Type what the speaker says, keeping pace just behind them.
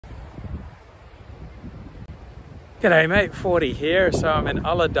G'day mate, 40 here. So I'm in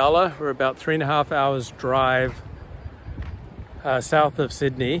Ulladulla. We're about 3.5 hours drive south of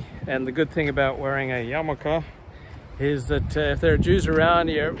Sydney. And the good thing about wearing a yarmulke is that if there are Jews around,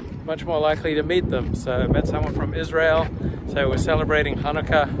 you're much more likely to meet them. So I met someone from Israel. So we're celebrating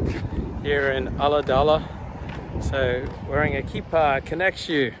Chanukah here in Ulladulla. So wearing a kippah connects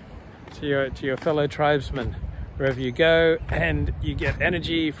you to your fellow tribesmen wherever you go, and you get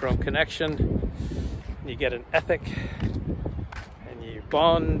energy from connection. You get an ethic and you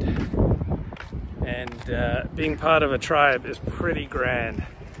bond, and being part of a tribe is pretty grand.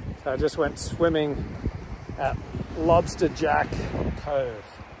 So I just went swimming at Lobster Jack Cove,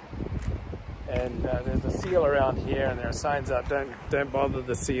 and there's a seal around here, and there are signs up, don't bother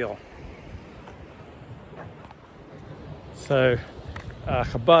the seal. So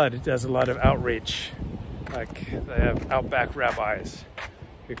Chabad does a lot of outreach, like they have outback rabbis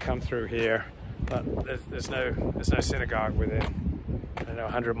who come through here. But there's no synagogue within, I don't know,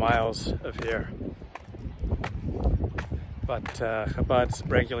 100 miles of here. But Chabad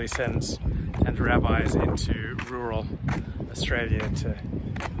regularly sends rabbis into rural Australia to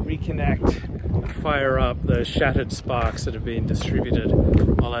reconnect and fire up those shattered sparks that have been distributed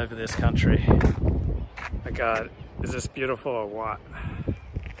all over this country. My God, is this beautiful or what?